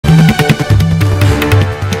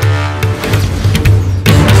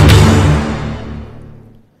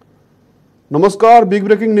नमस्कार big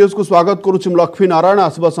breaking news को स्वागत करुछि लक्ष्मी नारायण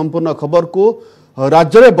आसवा संपूर्ण खबर को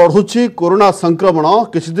राज्य में बढ़ुछि कोरोना संक्रमण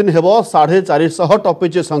किछि दिन हेबो 450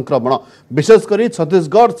 टपिछि संक्रमण विशेषकर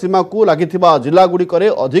छत्तीसगढ़ सीमा को लागिथिबा जिला गुड़िकरे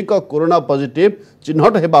अधिक कोरोना पॉजिटिव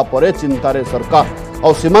चिन्हट हेबा परे चिंतारे सरकार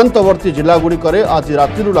और सीमांतवर्ती जिला गुड़िकरे आज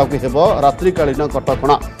रातिरु लागू हेबो रात्रिकालीन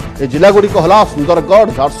कटकणा ए जिला गुड़िक हला सुंदरगढ़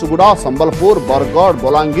झारसुगुड़ा संबलपुर बरगढ़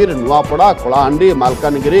बलांगीर नुआपड़ा कलाहांडी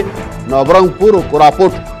मालकानगिरी नवरंगपुर और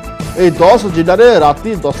कोरापुट ए 10 जिले में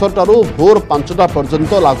राति 10टारू भोर 5टा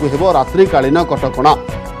पर्यंत लागू हेबो रात्रिकालीन कटकणा।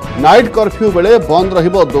 नाइट कर्फ्यू बेले बंद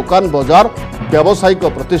रहिबो दुकान बाजार व्यावसायिक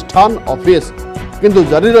प्रतिष्ठान ऑफिस किंतु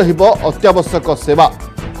जारी रहिबो अत्यावश्यक सेवा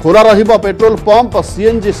खोला रहिबो पेट्रोल पंप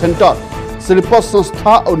सीएनजी सेंटर शिल्प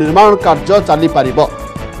संस्था और निर्माण कार्य चली पारिबो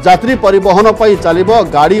यात्री परिवहन पई चलिबो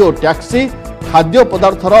गाड़ी और टैक्सी खाद्य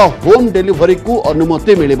पदार्थर होम डिलीवरी को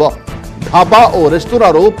अनुमति मिलिबो ढाबा और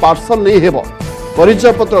रेस्टोरां पार्सल नहीं हेबो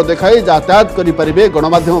परिचय पत्र देखाई यातायात करें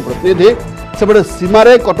गणमाध्यम प्रतिनिधि सेबड़े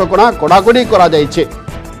सीमारे कटकणा कड़ाकड़ी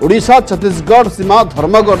ओडिशा छत्तीसगढ़ सीमा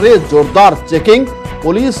धर्मगढ़ में जोरदार चेकिंग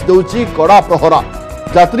पुलिस देउची कड़ा प्रहरा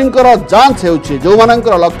यात्रींकर जांच हेउची जो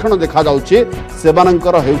मानकर लक्षण देखा जाउची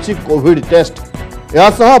सेमानंकर हेउची कोविड टेस्ट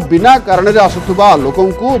यासह बिना कारण आसुथुबा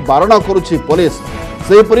लोकंकु बारण करुची पुलिस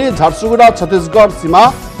सेहीपरि झारसुगुड़ा छत्तीसगढ़ सीमा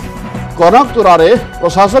कनकतुरारे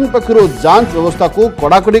प्रशासन पक्षरु जांच व्यवस्था को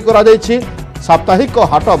कड़ाकड़ी करा जायछि साप्ताहिक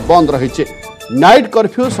हाट बंद रही नाइट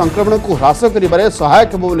कर्फ्यू संक्रमण को ह्रास करिबारे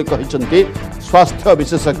सहायक हेबो बोली कहिसंती स्वास्थ्य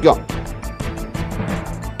विशेषज्ञ।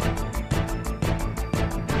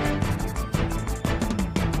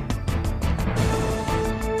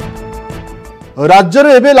 राज्य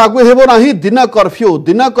में एबे लागू हेबो नाही दिन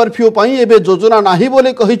कर्फ्यू पई एबे योजना नाही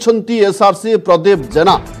बोली कहिसंती एसआरसी प्रदीप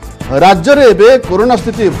जेना। राज्य में एबे कोरोना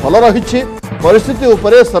स्थिति भल रही परिस्थिति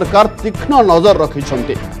उपरे सरकार तीक्ष्ण नजर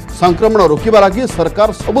रखिछंती संक्रमण रोकवा लगी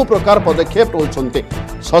सरकार सबु प्रकार पदक्षेप नौछंती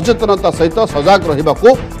सचेतनता सहित सजग रहिबा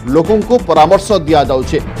को लोकों को परामर्श दिया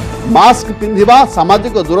जाउछे मास्क पिंधिबा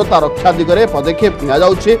सामाजिक दूरता रक्षा दिगरे पदक्षेप निया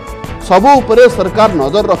जाउछे सबु उपरे सरकार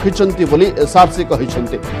नजर रखिछंती बोली एसआरसी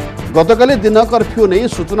कहिछंती। गतकाली दिन कर्फ्यू नहीं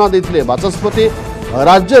सूचना देथिले बाचस्पति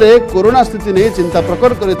राज्य में कोरोना स्थिति नहीं चिंता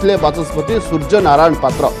प्रकट करथिले बाचस्पति सूर्य नारायण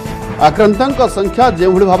पात्र आक्रांतांक संख्या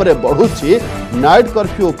जो भाव में बढ़ुची नाइट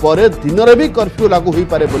कर्फ्यू पर दिन में भी कर्फ्यू लागू हो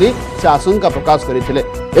पारे बोली से आशंका प्रकाश करथिले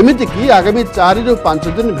एमिति कि आगामी 4 ରୁ 5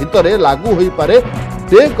 दिन भितर लागू हो पारे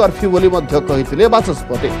डे कर्फ्यू बोली मध्य कहिथिले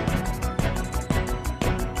बाचस्पति।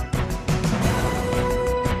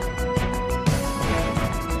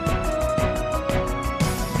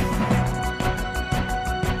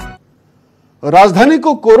 राजधानी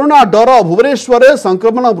को कोरोना डर भुवनेश्वर में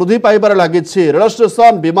संक्रमण वृद्धि पाइबार लगी रेल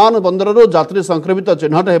स्टेशन विमान बंदर यात्री संक्रमित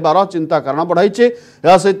चिन्हट होबार चिंता कारण बढ़ाई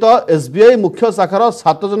सहित एसबीआई मुख्य शाखार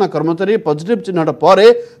 7 जन कर्मचारी पॉजिटिव चिन्हट पर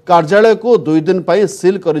कार्यालय को 2 दिन पर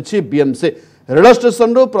सील करिछि बीएमसी। रेल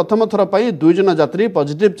स्टेशन प्रथम थर पर 2 जन यात्री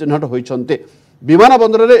पॉजिटिव चिन्हट होइछन्ते विमान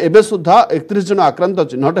बंदर में एबे सुधा 31 जन आक्रांत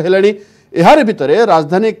चिन्हट हेलेनी एहार भितरे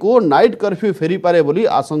राजधानी को नाइट कर्फ्यू फेरी पारे बोली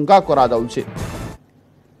आशंका करा जाउछि।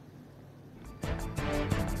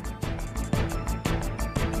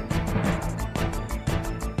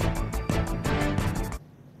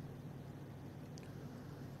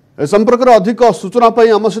 ए संपर्क में अधिक सूचना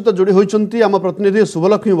आम सहित जोड़ी होती आम प्रतिनिधि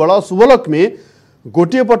शुभलक्ष्मी बल। शुभलक्ष्मी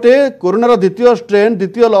गोटे पटे कोरोनार द्वितीय स्ट्रेन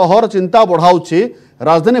द्वितीय लहर चिंता बढ़ाऊँच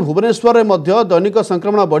राजधानी भुवनेश्वर में दैनिक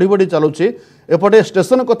संक्रमण बढ़ी बढ़ी चलुची एपटे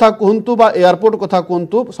स्टेशन कथा कहतु बा एयरपोर्ट कथा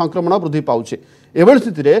कहतु संक्रमण वृद्धि पाउछि एभली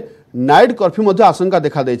स्थिति में नाइट कर्फ्यू आशंका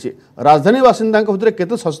देखा देछि राजधानी बासिंदा भितर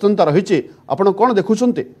केते सचेतनता रही आपण कौन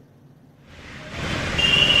देखुछन्ते?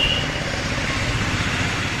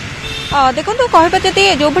 देखो कहबा जदि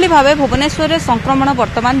जो भली भावे भुवनेश्वर संक्रमण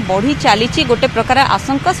वर्तमान बढ़ी चली गोटे प्रकार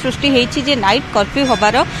आशंका सृष्टि होती जे नाइट कर्फ्यू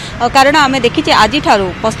होबार कारण आम देखीचे आज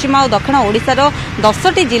पश्चिम और दक्षिण ओडिशार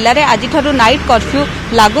 10टी जिले में आज नाइट कर्फ्यू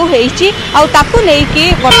लागू होती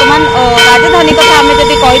वर्तमान राजधानी कथा आम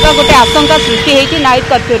जदि कहबा गोटे आशंका सृष्टि होती नाइट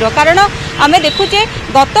कर्फ्यूर कारण आम देखुचे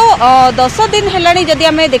गत 10 दिन है जदि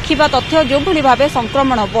आम देखा तथ्य जो भली भावे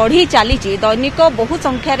संक्रमण बढ़ी चली दैनिक बहु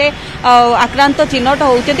संख्यार आक्रांत चिन्हट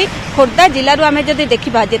होती खोर्धा जिलूर आम जदि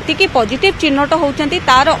देखा जी पॉजिटिव चिन्हट होती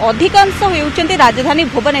तार अधिकांश होती राजधानी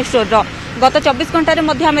भुवनेश्वर गत 24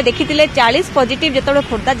 घंटे आम देखी 40 पॉजिटिव जो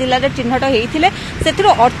खोर्धा जिले में चिन्हट होते से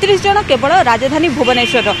 38 जन केवल राजधानी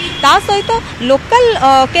भुवनेश्वर ता सहित लोकल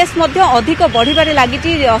केस अधिक बढ़िबारे लगी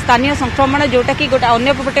स्थानीय संक्रमण जोटा कि गोटे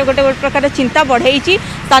अन्यपटे गोटे प्रकार चिंता बढ़ाई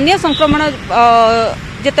स्थानीय संक्रमण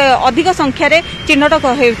जिते अधिक संख्यार चिन्हट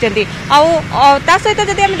होती सहित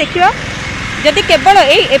जदि आम देखा जदि केवल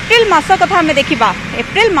यही एप्रिल मास कथा आम देखा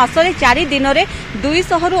एप्रिल मसरे 4 दिन में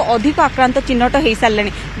 200 रु अधिक आक्रांत चिन्हट हो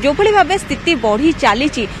सारे जो भाव स्थिति बढ़ी चली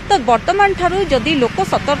तो बर्तमान ठारू जदि लोक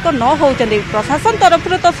सतर्क न होती प्रशासन तरफ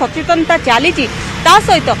तो सचेतनता चली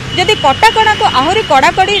सहित जदि कटाकणा को आहरी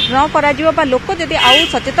कड़ाकड़ी न कर लोक जदि आउ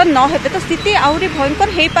सचेतन न हे तो स्थिति आहरी भयंकर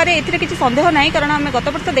हो पारे ए किसी सन्देह ना कारण आम गत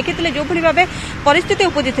वर्ष देखी जो भाव परिस्थिति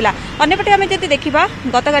उपजी अंपटे आम जब देखा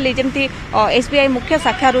गतकाली जमी एसबीआई मुख्य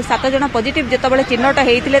शाखार 7 जन पॉजिटिव जितेबाला चिन्हट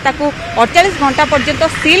होते 48 घंटा पर्यंत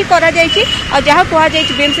सील कर जहाँ कहुई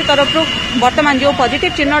बीएमसी तरफ बर्तमान जो पॉजिटिव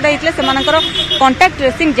चिन्हट होते से कांटेक्ट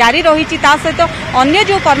ट्रेसिंग जारी रही सहित अन्य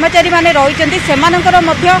जो कर्मचारी मैंने रही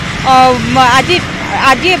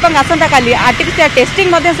आज एवं आसंता काली आर्टिफिशियल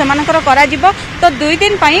टेस्टिंग तो 2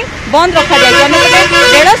 दिन बंद रखा जाए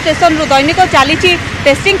रेल स्टेशन रु दैनिक चली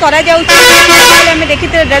टेस्टिंग देखी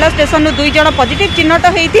रेल स्टेशन रु 2 जन पॉजिटिव चिन्हट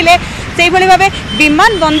होते से भाव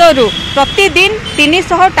विमान बंदर प्रतिदिन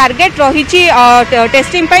 300 टार्गेट रही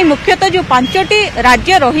टेस्टिंग मुख्यतः जो 5टी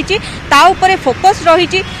राज्य रही फोकस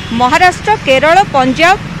रही महाराष्ट्र केरल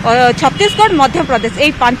पंजाब छत्तीसगढ़ मध्य प्रदेश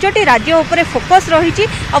यही 5टी राज्य उपर फोकस रही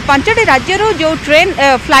 5टी राज्य जो ट्रेन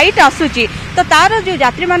फ्लाइट आसूची तो तार जो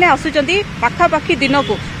यात्री मैंने आसुचंती पाखापाखि दिन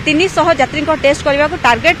को 300 यात्री टेस्ट करने को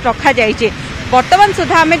टार्गेट रखा जाइए वर्तमान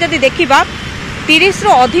सुधा आम जब देखा 30 रु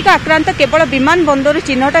अधिक आक्रांत केवल विमान बंदर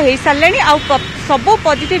चिन्हट हो सारे सबू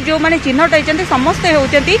पॉजिटिव जो मैंने चिन्हट होती समस्ते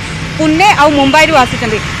होती पुणे आ मुंबई रु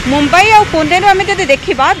आसी मुंबई आ पुणे आम जब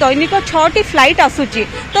देखा दैनिक 6टी फ्लाइट आसूची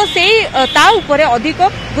तो से अधिक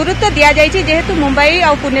गुरुत्व दि जाए जेहेतु मुंबई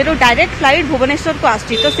आ पुणे रु डायरेक्ट फ्लाइट भुवनेश्वर को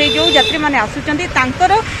आसी तो से जो यात्री मैंने आसुचंती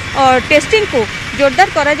टेस्टिंग को जोरदार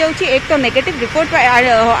करा जाउची एक तो नेगेटिव रिपोर्ट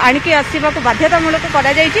आणिकी आसवा को बाध्यतामूलक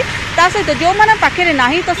करा जाइछि ता सहित जो माने पाखरे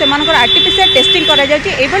नाही तो सेमानकर आर्टिफिशियल टेस्टिंग करा जाउची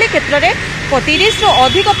एभली क्षेत्र रे 30 रु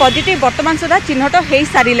अधिक पॉजिटिव वर्तमान सुधा चिन्हट हो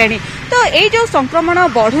सारे तो ये जो संक्रमण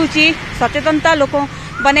बढ़ुची सचेतनता लोक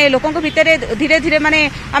माने लोकों भितर धीरे धीरे माने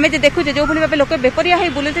आम देखुचे जो भाव लोक बेपरिया हो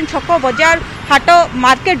बुलुन छक बजार हाट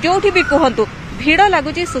मार्केट जो भी कहतु भीड़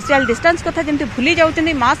लगुच सोशल डिस्टेंस कथा जमी भूली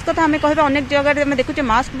जाऊँगी मास्क कथा आम कह अनेक जगह आम देखुचे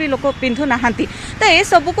मास्क भी लोक पिंधु ना तो ये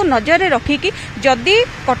सबू को नजर रखिकी जदि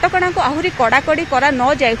कटकणा को आहरी कड़ाकड़ी करा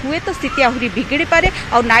न जाए हुए तो स्थिति आहरी बिगिड़ी पारे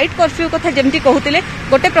और नाइट कर्फ्यू कथा जमी कहते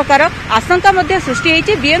गोटे प्रकार आशंका सृष्टि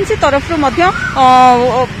होती बीएमसी तरफ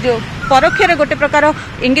परोक्ष गोटे प्रकार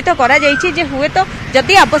इंगित करा जाइछि जे हुए तो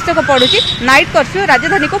जदि आवश्यक पड़ुछि नाइट कर्फ्यू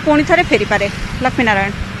राजधानी को पुणी थे फेरी पारे।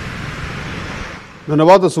 लक्ष्मीनारायण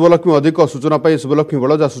धन्यवाद शुभलक्ष्मी अधिक सूचना शुभलक्ष्मी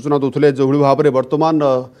बड़जा सूचना दूसरे जो भाव में बर्तमान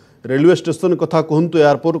रेलवे स्टेशन कथा कहतु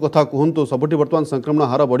एयरपोर्ट कथा कहतु सबुठी बर्तमान संक्रमण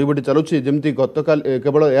हार बढ़ी बढ़ी चलुची जमी गतकाल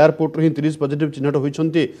केवल एयरपोर्ट ही 30 पॉजिटिव चिन्हट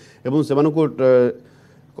होती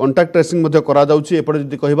कंटाक्ट ट्रेसिंग करा जाउची एपटे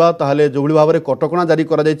जदि कहबा ताहले जो भाव में कटकणा जारी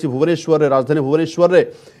करा जाइछि भुवनेश्वर राजधानी भुवनेश्वर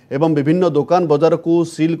एवं विभिन्न दुकान बजार को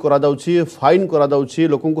सील करा जाउची फाइन करा जाउची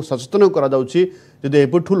लोकों को सचेतन करा जाउची जदि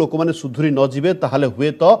एपठू लोक माने सुधुरी न जिवे ताहले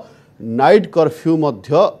हुए तो नाइट कर्फ्यू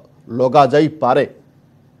मध्य लगा जाई पारे।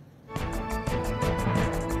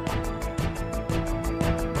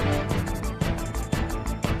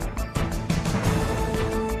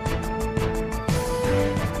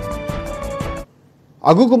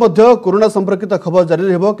 आगुक मध्य कोरोना संपर्कित खबर जारी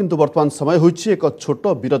रहबो किंतु वर्तमान समय होइछि एक छोट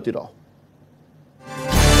विरतिर।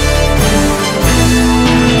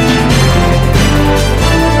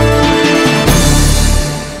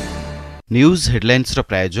 न्यूज हेडलाइंस रो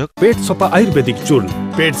प्रायोजक पेट सफा आयुर्वेदिक चूर्ण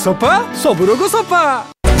पेट सफा सब रोग सफा।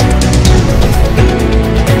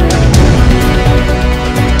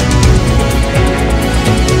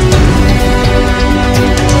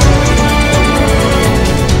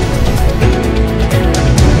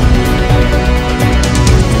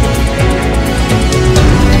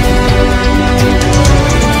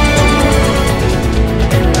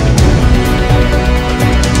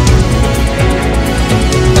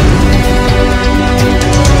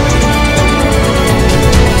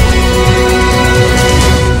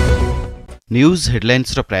 न्यूज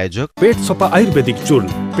हेडलाइंस रो प्रायोजक पेट सफा आयुर्वेदिक चूर्ण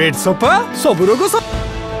पेट सफा सब रोग सफा।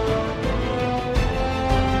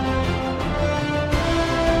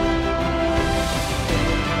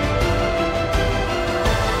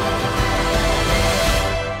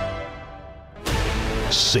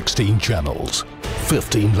 "16 channels,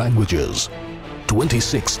 15 languages,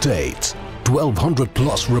 26 states, 1,200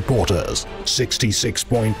 plus reporters,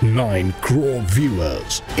 66.9 crore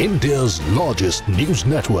viewers. India's largest news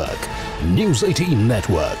network, News 18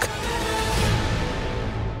 Network."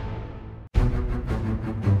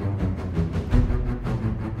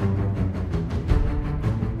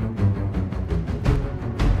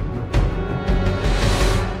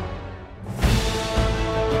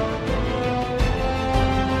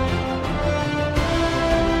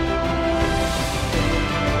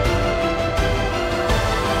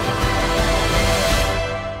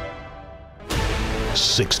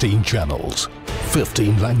 16 channels,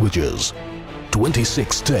 15 languages,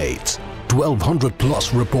 26 states, 1200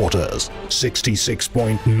 plus reporters,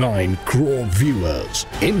 66.9 crore viewers.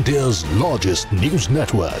 India's largest news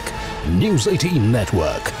network, News18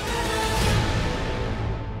 Network.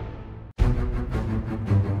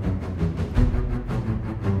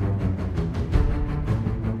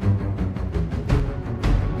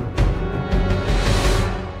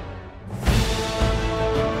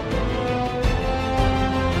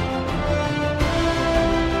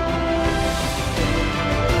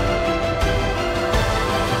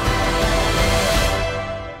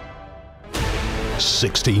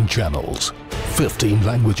 Sixteen channels, 15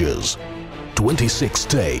 languages, 26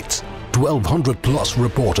 states, 1200 plus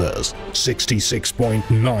reporters,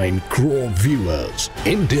 66.9 crore viewers.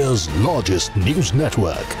 India's largest news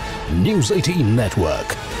network, News18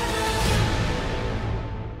 Network.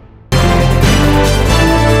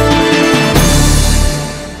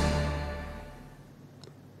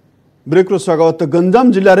 Break स्वागत।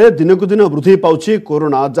 गंजाम जिले में दिनकु दिन वृद्धि पाउछि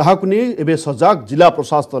corona, जहाकु नहीं एबे सजाग जिला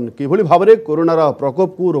प्रशासन किभଳି भाबरे कोरोनार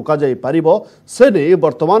प्रकोप को रोका जाई पारिबो से नहीं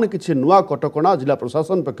वर्तमान किछि नुआ कटकणा जिला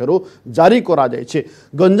प्रशासन पक्षरु जारी करा जायछि।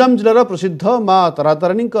 गंजाम जिलार प्रसिद्ध मां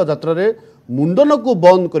तारातारिणी यात्रा रे मुंडन को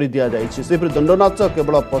बंद कर दिया जायछि। सेपरि दंडनाच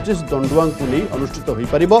केवल 25 दंडुआ को नहीं अनुष्ठित होई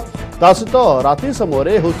पारिबो। ता सहित राति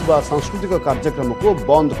समय होउतबा सांस्कृतिक कार्यक्रम को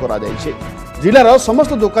बंद करा जायछि। जिलार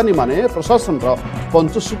समस्त दुकानी माने प्रशासन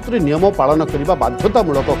पंचसूत्री नियम पालन करने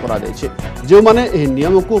बाध्यतामूलक जो माने एही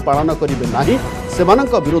नियम को पालन करेंगे नहीं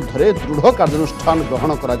सेमानक विरुद्ध में दृढ़ कार्यानुष्ठान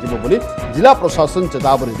ग्रहण करा बोली जिला प्रशासन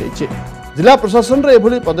चेतावनी देइछे। जिला प्रशासन रे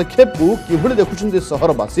एभली पदक्षेप को किभଳି देखुछन्ती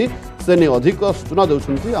सहरवासी से ने अधिक सूचना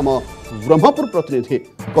देउछन्ती आम ब्रह्मपुर प्रतिनिधि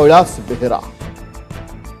कैलाश बेहेरा।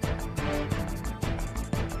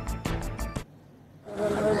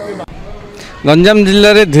 गंजाम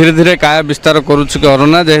जिले में धीरे धीरे काय विस्तार करुच्ची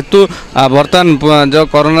कोरोना, जेहेतु बर्तमान जो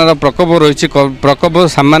कोरोनार प्रकोप रही प्रकोप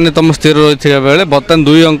सामान्यतम स्थिर रही बेले बर्तमान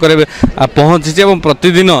 2 अंक पहुँची और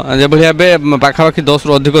प्रतिदिन जो भाव पाखापाखि 10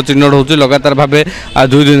 रु अधिक चिन्हट हो लगातार भाव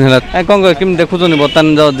 2 दिन है। कौन कमी देखुं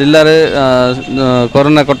बर्तमान जो जिले में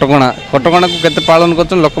कोरोना कटकणा कटकणा को केते पालन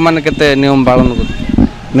कर लोक मैंने केते नियम पालन कर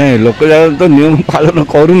नहीं लोक तो नियम पालन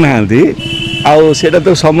करूना आटा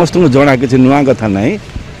तो समस्त जना कि नुआ कथा नहीं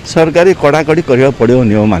सरकारी कड़ाकड़ी करने पड़ो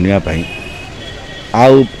नियम मानवाई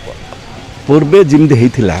आउ पूर्वे जमी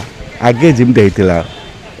होता आगे जमी होता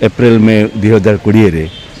एप्रिल मे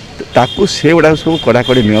 2020 ताकू से गुड़ा सब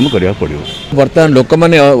कड़ाकड़ी नियम करने पड़ो। बर्तमान लोक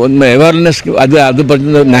मैंने अवेयरनेस आज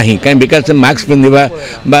पर्यटन ना कहीं विकास मास्क पिंधा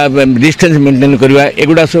डिस्टेंस मेंटेन करवा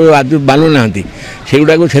एगुड़ा सब आज मानु ना से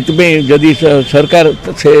गुड़ा को जदि सरकार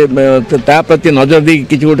से प्रति नजर दी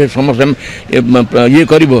किसी गोटे समस्या ये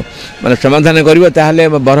कर माने समाधान कर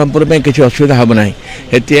ब्रह्मपुर में किसी असुविधा हम ना है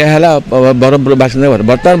ब्रह्मपुर बासिंदा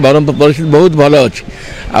बर्तमान ब्रह्मपुर परिस्थिति बहुत भल अच्छी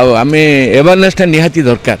आम अवेयरनेस निहाती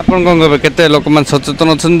दरकार। कौन कौन कहे केते लोक मैंने सचेतन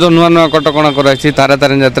अच्छा जो नुआ नुआ कटकणा कराई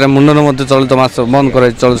तारातारिणी यात्रा मुंडन चलित मास बंद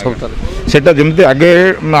कर चल सेटा जमती आगे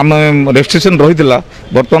आम रेस्ट्रिक्शन रही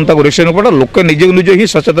बर्तमान तक रेस्ट्रिक्शन पड़ा लोक निजे निजे ही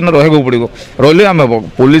सचेतन रहा पड़ो रही आम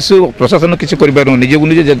पुलिस प्रशासन किसी कर निजे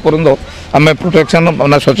निजे जेपर्यंत आम प्रोटेक्शन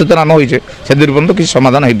सचेतन आम होइछे से पर्यंत किसी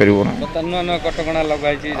समाधान हो पार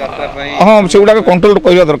हाँ से गुड़ा कंट्रोल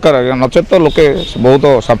करवा दरकार आज्ञा नचेत तो लोके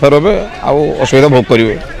बहुत साफे रे असुविधा भोग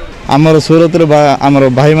करेंगे। आमर सूरत आमर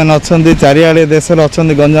भाई मैंने अच्छा चारिआडे देश अच्छा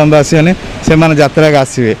गंजामवासी मैंने से यात्रा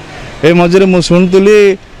आसवे ए मझे मुझे शुणुली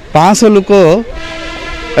 500 लोक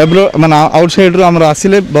माने आउटसाइड रू आमर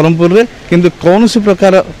आसिले ब्रह्मपुर रे किंतु कौन सी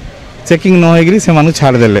प्रकार चेकिंग न होगी से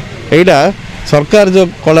छाड़देले यहाँ सरकार जो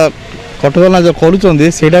कला कटकणा जो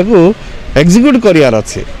करा को एग्जीक्यूट करार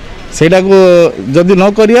अच्छे सेटा को जदि न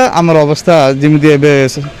करिया आमर अवस्था जमी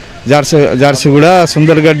झारसुगुड़ा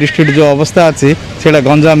सुंदरगढ़ डिस्ट्रिक्ट जो अवस्था अच्छी से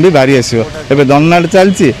गंजाम भी बारी आसो ए दंडनाट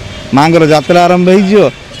चलती माँ यात्रा आरंभ हो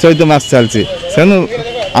चैत मास चलती तेणु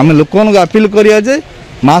आम लोक अपील करिया जे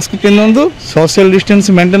मास्क पिंधु सोशल डिस्टेंस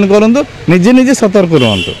मेंटेन करूँ निजे निजे सतर्क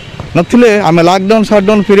रुहतु नथिले आम लॉकडाउन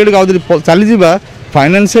शटडाउन पीरियड को चली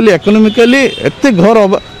फाइनेंशियली इकोनॉमिकली एते घर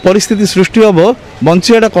परिस्थिति सृष्टि हम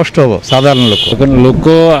बंचाटा कष्ट हम साधारण लोक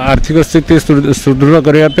आर्थिक स्थिति सुदृढ़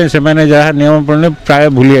करने से नियम प्राय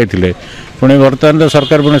भूली जाते पुणी बर्तमान तो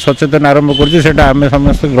सरकार पुणी सचेतन आरंभ कर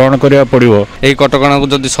समस्त ग्रहण करा पड़ो। यही कटकणा को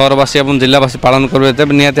जब सहरवासी और जिलावासी पालन करेंगे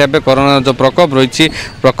तेज निहती भाव कोरोना जो प्रकोप रही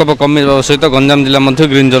प्रकोप कमी सहित गंजाम जिला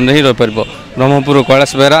ग्रीन जोन ही रही पार। ब्रह्मपुर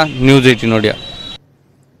कैलाश बेहेरा, News18 ओडिया।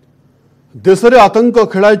 देश में आतंक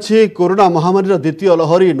खेलाई कोरोना महामारी द्वितीय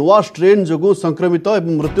लहरी नुआ स्ट्रेन जो संक्रमित और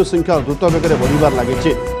मृत्यु संख्या द्रुत वेग बढ़ार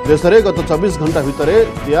लगी। देश में गत 24 घंटा भितर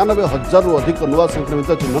 93,000 रु अधिक नुआ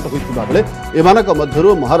संक्रमित चिन्हट होता बेले एमानक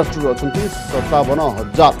मध्यरु महाराष्ट्र अच्छा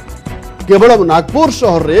 57,000। केवल नागपुर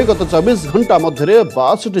शहर में गत 24 घंटा मध्य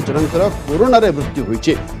 62 जनकर कोरोना मृत्यु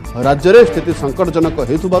होती। राज्य में स्थिति संकटजनक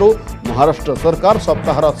होइथुबारु महाराष्ट्र सरकार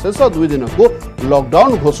सप्ताहर शेष 2 दिन को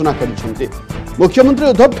लॉकडाउन घोषणा करिसेंति। मुख्यमंत्री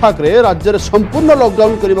उद्धव ठाकरे राज्य में संपूर्ण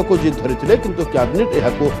लॉकडाउन करने को जिद धरी किंतु कैबिनेट यह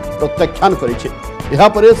प्रत्याख्यान करिछि। यह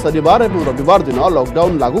पर शनिवार और रविवार दिन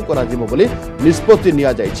लॉकडाउन लागू करा जिवो बोली निष्पत्ति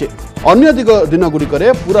निया जाइछि। अन्य दिन गुड़िक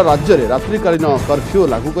पूरा राज्य में रात्रिकालीन कर्फ्यू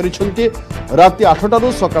लागू करिसेंति। राति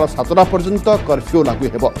 8 सकाळ 7 पर्यंत कर्फ्यू लागू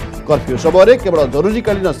हेबो। कर्फ्यू समय केवल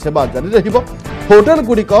जरूरीकालीन सेवा जारी रहिबो। होटेल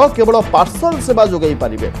गुड़िक केवल पार्सल सेवा जोगाई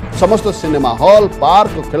पारिबे। समस्त सिनेमा हॉल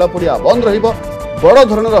पार्क खेल पड़िया बंद रहिबो। बड़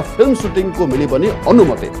धरणर फिल्म शूटिंग को मिलबनी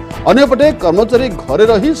अनुमति। अन्यपटे कर्मचारी घरे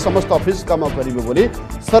रही समस्त ऑफिस काम करिबे बोली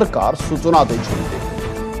सरकार सूचना दैछन्ति।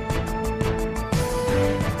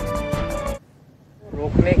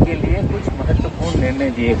 रोकने के लिए कुछ महत्वपूर्ण निर्णय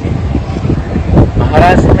दिए गए।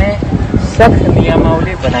 महाराष्ट्र में सख्त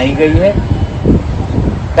नियमावली बनाई गई है।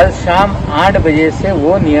 कल शाम 8 बजे से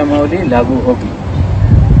वो नियमावली लागू होगी।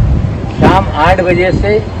 शाम 8 बजे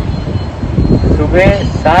से सुबह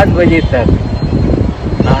 7 बजे तक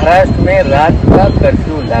महाराष्ट्र में रात का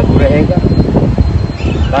कर्फ्यू लागू रहेगा।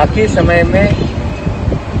 बाकी समय में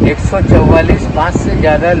 144 5 से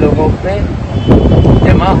ज़्यादा लोगों पे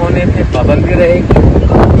जमा होने पे पाबंदी रहेगी।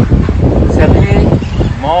 सभी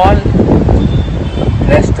मॉल,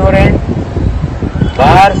 रेस्टोरेंट,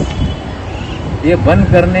 बार्स ये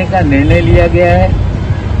बंद करने का निर्णय लिया गया है।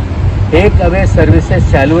 टेक अवे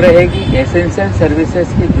सर्विसेज चालू रहेगी। एसेंशियल सर्विसेज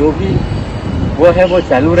की जो भी वो है वो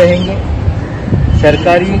चालू रहेंगे।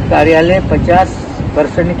 सरकारी कार्यालय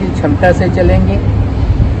 50% की क्षमता से चलेंगे।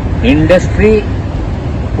 इंडस्ट्री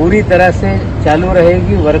पूरी तरह से चालू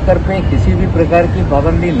रहेगी। वर्कर पे किसी भी प्रकार की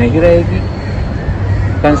पाबंदी नहीं रहेगी।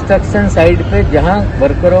 कंस्ट्रक्शन साइट पे जहां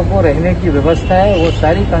वर्करों को रहने की व्यवस्था है वो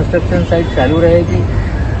सारी कंस्ट्रक्शन साइट चालू रहेगी।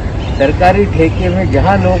 सरकारी ठेके में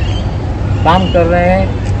जहां लोग काम कर रहे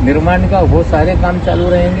हैं निर्माण का वो सारे काम चालू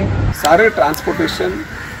रहेंगे। सारे ट्रांसपोर्टेशन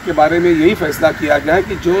के बारे में यही फैसला किया गया है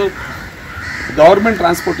कि जो गवर्नमेंट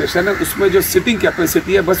ट्रांसपोर्टेशन है उसमें जो सीटिंग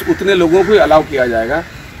कैपेसिटी है बस उतने लोगों को ही अलाउ किया जाएगा।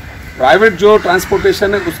 प्राइवेट जो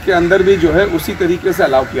ट्रांसपोर्टेशन है उसके अंदर भी जो है उसी तरीके से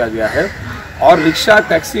अलाउ किया गया है। और रिक्शा,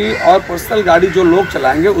 टैक्सी और पर्सनल गाड़ी जो लोग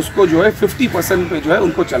चलाएंगे उसको जो है 50% पे जो है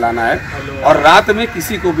उनको चलाना है और रात में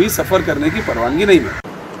किसी को भी सफ़र करने की परवानगी नहीं है।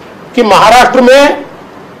 कि महाराष्ट्र में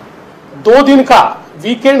 2 दिन का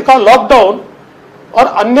वीकेंड का लॉकडाउन और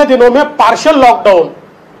अन्य दिनों में पार्शियल लॉकडाउन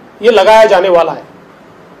ये लगाया जाने वाला है।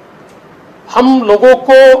 हम लोगों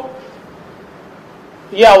को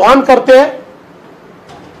ये आह्वान करते हैं,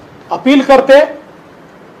 अपील करते हैं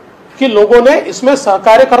कि लोगों ने इसमें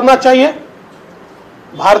सहकार्य करना चाहिए।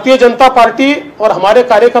 भारतीय जनता पार्टी और हमारे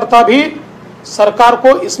कार्यकर्ता भी सरकार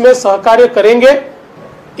को इसमें सहकार्य करेंगे।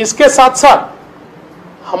 इसके साथ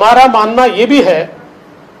साथ हमारा मानना ये भी है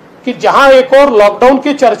कि जहां एक और लॉकडाउन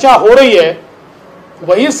की चर्चा हो रही है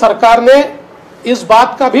वही सरकार ने इस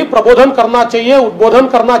बात का भी प्रबोधन करना चाहिए, उद्बोधन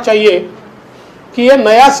करना चाहिए कि ये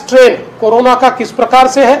नया स्ट्रेन कोरोना का किस प्रकार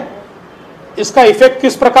से है, इसका इफेक्ट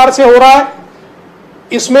किस प्रकार से हो रहा है,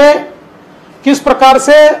 इसमें किस प्रकार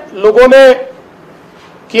से लोगों ने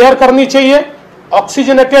केयर करनी चाहिए।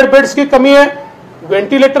 ऑक्सीजनेटेड बेड्स की कमी है,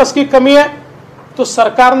 वेंटिलेटर्स की कमी है, तो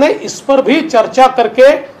सरकार ने इस पर भी चर्चा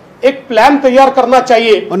करके एक प्लान तैयार करना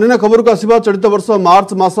चाहिए। अन्य खबर को आसिबा चलित वर्ष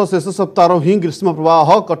मार्च मास शेष सप्ताह ही ग्रीष्म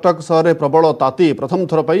प्रवाह कटक शहर में प्रबल ताती प्रथम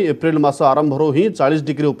थर पर एप्रिल मास आरंभ ही 40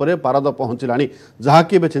 डिग्री उपर पारद पहुंचलानी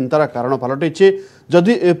जहाँकि एवं चिंतार कारण पलटि।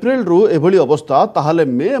 जदि एप्रिल रु एभली अवस्था ताहले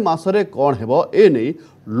मे मासरे कौन हेबो ए नहीं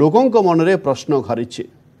लोकों मन में प्रश्न घारी।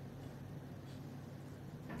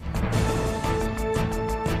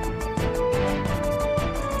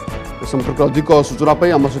 संपर्क अधिक सूचना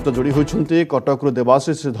आम सहित जोड़ी होती कटक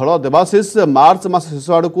देवाशीष धल। देवाशीष, मार्च मास शेष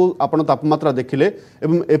आड़ को आपण तापमात्रा देखिले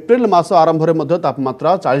एवं एप्रिल मास आरंभ में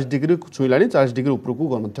तापमात्रा 40 डिग्री छुईला, 40 डिग्री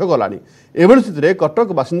उपरकू गलानी। एभली स्थिति में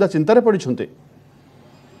कटक बासिंदा चिंतार पड़ते।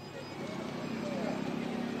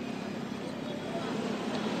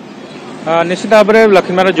 निश्चित भाव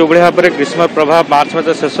लक्ष्मीनारायण जो भाव में ग्रीष्म प्रभाव मार्च मास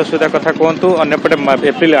शेष सुधा कथा कहतु, अंपटे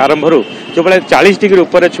एप्रिल आरंभ जो भाई 40 डिग्री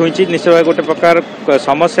ऊपर छुई निश्चित भाव गोटे प्रकार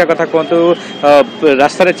समस्या कथा कहतु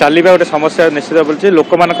रास्तार चलवा गोटे समस्या निश्चित बोलছে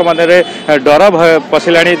लोक डर भय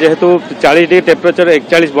पशिला जेहेतु 40 डिग्री टेम्परेचर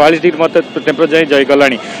 41-42 डिग्री मत टेम्परेचर जाईगला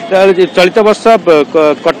चलित वर्ष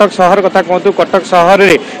कटक सहर कथा कहतु कटक सहर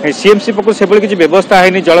में सीएमसी पक्ष से किसी व्यवस्था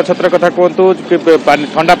है जल छत्र कथा कहतु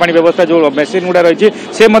ठंडा पानी व्यवस्था जो मेसीन गुड़ा रही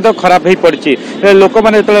है खराब हो पड़ी लोक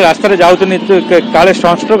मैंने जो रास्तार जाऊँ काले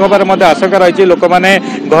सनस्ट्रोक हबार आशंका रही लोक मैंने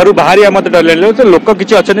घर बाहर मत डर लोक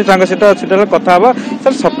किसी अच्छा सहित कथा हाँ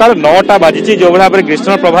सर सकाल 9टा बाजी जो भाव में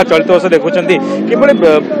ग्रीष्म प्रभाव चलित वर्ष देखुं कि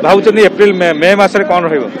भावुं एप्रिल मे मसरे कौन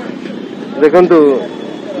देखु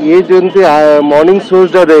ये जमी मॉर्निंग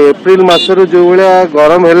सोज एप्रिल मसर जो भाया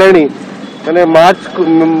गरम है मैंने मार्च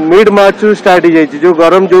मिड मार्च स्टार्ट हो जाए जो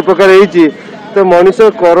गरम जो प्रकार है तो मनीष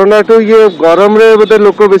कोरोना ठू ये गरम रे बोधे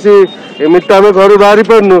लोक बेसी एमती तो आम घर बाहरी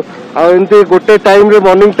पार्नु आमती गोटे टाइम रे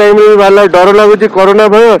मॉर्निंग टाइम रे बाहर डर लगुच कोरोना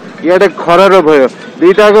भय इे खरार भय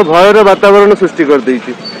दुईटा भयर वातावरण सृष्टि कर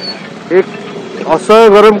देछि एक असह्य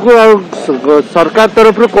गरम को सरकार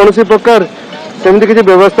तरफ कौन प्रकार सेमती किसी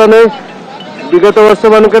व्यवस्था नहीं विगत वर्ष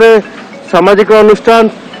मानक सामाजिक अनुष्ठान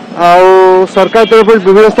आ सरकार तरफ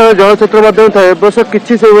विभिन्न स्थान जल क्षेत्र मध्य था वर्ष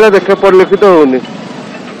किसी से भाया देखा परिलक्षित होनी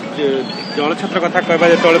जल छत्र कथा कहबा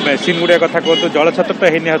जो मेसीन गुड़ा कथा कहतु जल छत्र तो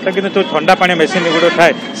है होता कि जो ठंडा पानी मेसीन गुड़ा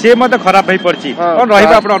थाए सी खराब हो पड़ी कौन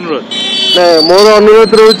अनुरोध मोर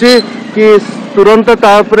अनुरोध रोचे कि तुरंत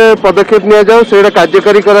तापर पदक्षेप नि जाओ से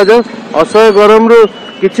कार्यकारी करा जाओ असह्य गरम रु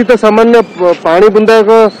किसी तो सामान्य पानी बुंदा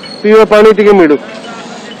पीवा पानी टी मिलू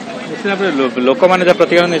लोक मैंने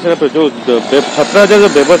प्रतिक्रिया जो छत्र जो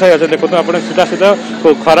व्यवसायी अच्छे देखो आप सीधा सीधा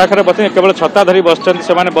खरा खरा बस केवल छता धरी बस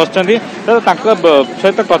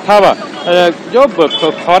सहित कथा जो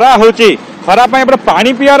खरा हो खरा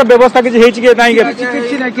पानी पियार व्यवस्था किसी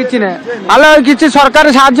किसी सरकार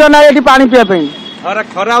साहाय्य ना ये पानी पीवा खरा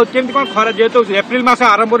खरा कौन खरा जेहेतु एप्रिल मास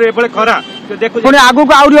आरंभ खरा पुणी आगू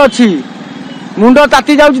आउरी अच्छी मुंड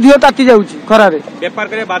ताती जाऊँ झील ताती जाऊँ खरारे बेपार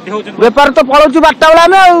करे बाध्य हो बेपार तो पलाऊँ 12टा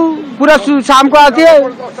बेला पूरा शाम को आती है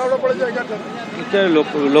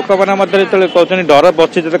लोक मैंने कहते डर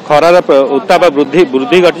बच्चे जो खरार उत्ताप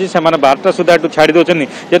वृद्धि घटी से 12टा सुधा छाड़ी दौरान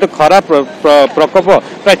जेहेतु खरा प्रकोप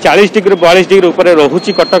प्राय 40 डिग्री 42 डिग्री ऊपर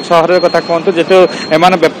रोचे कटक सहर कथा कहतु जेहेतु एम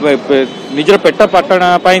निजर पेट पाटना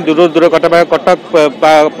दूर दूर कटक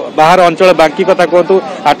बाहर अंचल बांकी कथा कहतु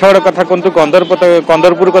आठगड़ कथा कहतु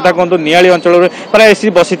कंदरपुर कथा कहतु नियाली अंचल प्राय एसी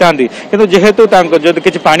बसी था कि जेहेतु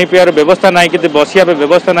किसी पानी पीवार व्यवस्था ना कि बसिया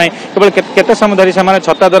व्यवस्था ना केवल केते समय धरी से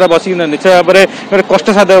छता द्वारा बसिक निश्चय भाव में कष्ट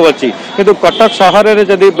साध्य अच्छी किंतु कटक सहर में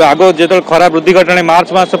जब आग जो खरा वृद्धि घटना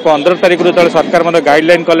मार्च मास 15 तारीख जो सरकार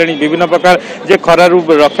गाइडलाइन कले विभिन्न प्रकार जे खरार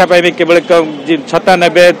रक्षा पाइबे केवल छता ने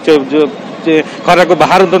खरा को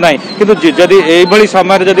बाहर तो ना कि जदि यही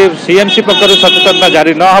समय जदि सीएमसी पक्ष सचेतनता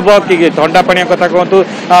जारी न हो कि ठंडा पानी कथा कहतु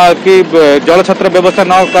कि जल छत्र व्यवस्था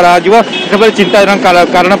न कर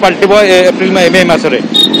चिंताजनक कारण पलटब एप्रिल मे मसरे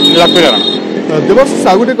लक्ष्मीनारायण देवश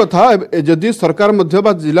आगुटे कथा जदि सरकार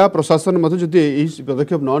जिला प्रशासन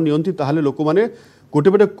पदक्षेप न नियंती ताहले लोक मैंने गोटे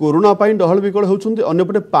पटे कोरोना डहल विकल होती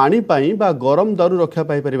अंपटे पानी बा गरम दारू रक्षा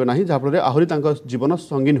पाइपर ना जहाँफल आहरी जीवन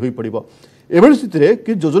संगीन हो पड़ो एभली स्थिति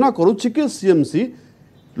कि योजना करुच्ची कि सीएमसी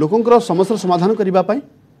लोकंर समस्या समाधान करने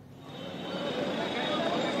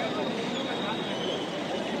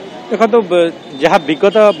देखो जहाँ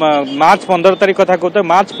विगत मार्च 15 तारीख कथा कहते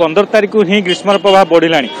मार्च 15 तारीख ही ग्रीष्म प्रभाव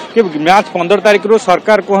बढ़ला कि मार्च 15 तारीख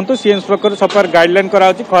सरकार कहतु सीएमसी पक्ष सब गाइडलाइन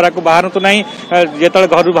करा खरा को बाहर तो ना जो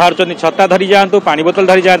घर बाहर छता धरी जातु पानी बोतल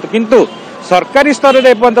धरी जातु किंतु सरकारी स्तर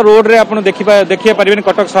में रोड रे आप देखिए पारे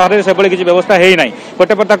कटक सहर से किसी व्यवस्था है ना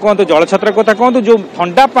गोटे पता कहतु जल छत्र कथा कहतु जो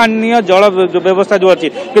ठंडा पानी जल व्यवस्था जो अच्छी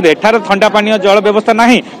कि एठार ठंडा पानी जल व्यवस्था ना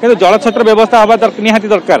कि जल छत्र व्यवस्था हवा निहाती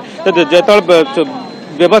दरकार जो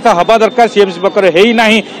व्यवस्था हवा दरकार सीएमसी पक्ष है ही ना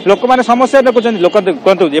लोक मैंने समस्या देखुं लोक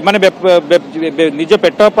कहतु निज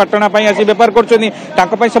पेट पाटना आसी बेपार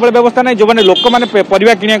कर सब व्यवस्था ना जो मैंने लोक मैंने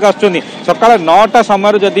परिवा किणा आसुच्च सकाल 9टा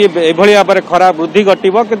समय जदि एभली भाव में खरा वृद्धि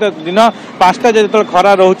घटव कि दिन 5टा जो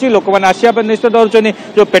खरा रोचे लोक मैंने आसपा निश्चित डरुच्च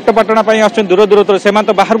जो पेट पाटना आस दूर दूर से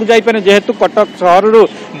बाहर को जापे जेहेतु कटक सहर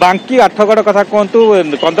बांकी आठगड़ कथा कहतु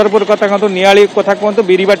कंदरपुर कथा कहतु नियाली कथा कहतु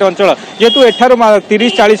बिरीबाट अंचल जेहेतु एठार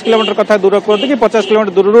 30-40 किलोमीटर कथा दूर कहतु कि 50 किलोमीटर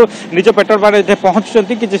दूर निज पेट्रोल पानी पहुँचुंट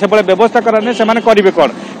कि से व्यवस्था कराने से करेंगे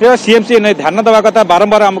कौन सीएमसी ध्यान देवा कथा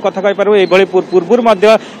बारंबार आम कथा कहीपर ये पूर्व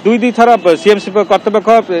 2-2 थर सीएमसी कर्तव्य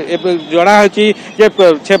जनाई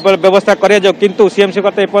व्यवस्था कर किंतु सीएमसी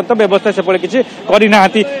कर्तव्य व्यवस्था से किसी करना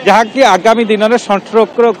जहाँकि आगामी दिन में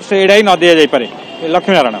सनस्ट्रोक से एड़ाई न दि जापे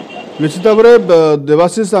लक्ष्मीनारायण निश्चित भाव में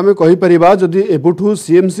देवाशीष आम कहीपर जदि एबुठू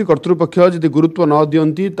सीएमसी कर्तृपक्ष जदि गुरुत्व न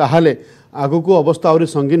दियंती ताहाले आगु को अवस्था आहुरी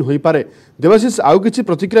संगीन हो पारे। देवाशीष आउ किछि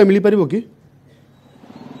प्रतिक्रिया मिली परिबो कि?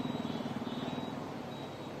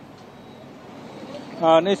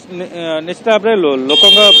 निश्चित भाव में लोक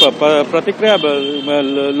प्रतिक्रिया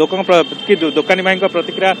लोक दुकानी भाई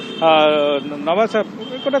प्रतिक्रिया नवा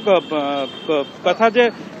गोटे कथा जे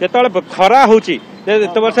जो खरा हो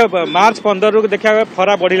वर्ष मार्च 15 रु देखा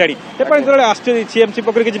खरा बढ़िलानी सीएमसी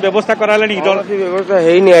पक्ष किसी व्यवस्था कराला व्यवस्था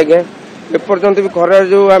है आज्ञा एपर्यंत भी खरा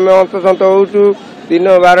जो आम अंतसंत हो दिन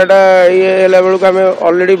 12टा ये बेलू आम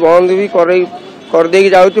अलरेडी बंद भी करदे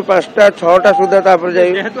जाऊँ 5टा 6टा सुधा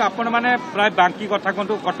जेहेतु आपण माने प्राय बांकी कथा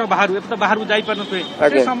कहतु कट बाहर तो बाहर जाई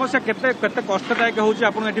पारे समस्या केते केते कष्टदायक होची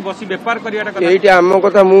आपण एठी बसी व्यापार करियाटा एठी आम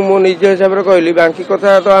कथा मु मो निज हिसाब रे कहली बांकी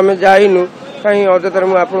कथा तो आमे जाइनु कहीं अजतर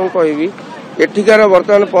मु आपन कहबी एठिकार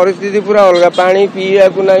वर्तमान परिस्थिति पूरा अलग पानी पीवा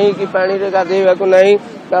को नहीं कि पानी रे गाधेवा को नहीं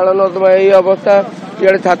काल नदमा एई अवस्था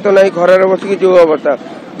इयाडे छात नहीं खरार बसिकी जो अवस्था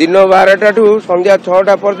दिन 12टा ठू संध्या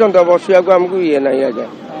 6टा पर्यंत बसिया को हमको ये नहीं आजा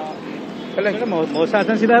मौसा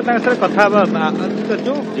सीधा कथा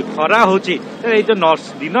जो खरा हो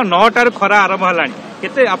दिन 9टार खरा आरंभ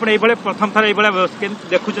है आप प्रथम थर ये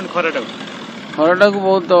देखुं खराटा खराटा को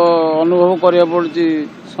बहुत अनुभव करा पड़ी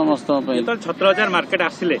समस्त जो 17,000 मार्केट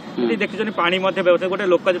आसिले देखुन पानी व्यवस्था गोटे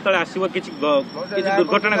लोक जो आसो किसी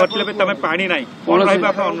दुर्घटना घटले तुम पानी ना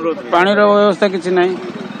अनुरोध पानी व्यवस्था किसी ना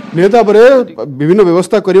निहत भाव में विभिन्न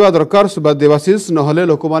व्यवस्था करने दरकार देवाशीष नहले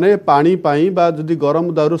लोक मैंने पानी जदि गरम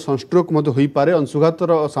दारू सनस्ट्रोक हो पारे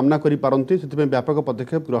अंशुघातर सामना करपारती से व्यापक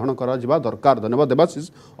पदक्षेप ग्रहण करा दरकार। धन्यवाद देवाशीष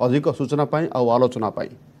अधिक सूचना आ आलोचना।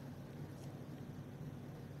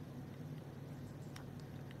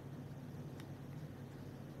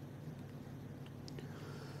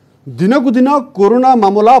 दिनकु दिन कोरोना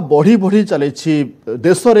मामला बढ़ी बढ़ी चली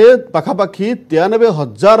देश में पाखापाखि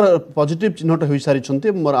 93,000 पॉजिटिव चिन्हट हो सारी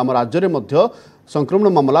आम राज्य में संक्रमण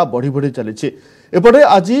मामला बढ़ी बढ़ी चली एपटे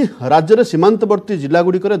आज राज्य में सीमांतवर्ती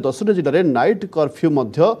जिलागुड़िक 10टी जिले में नाइट कर्फ्यू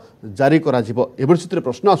जारी कर स्थित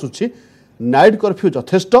प्रश्न आसूँ नाइट कर्फ्यू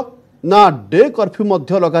यथेष्ट ना डे कर्फ्यू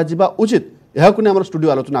लगा उचित यह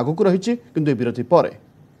स्टूडियो आलोचना आगक रही विरति पर।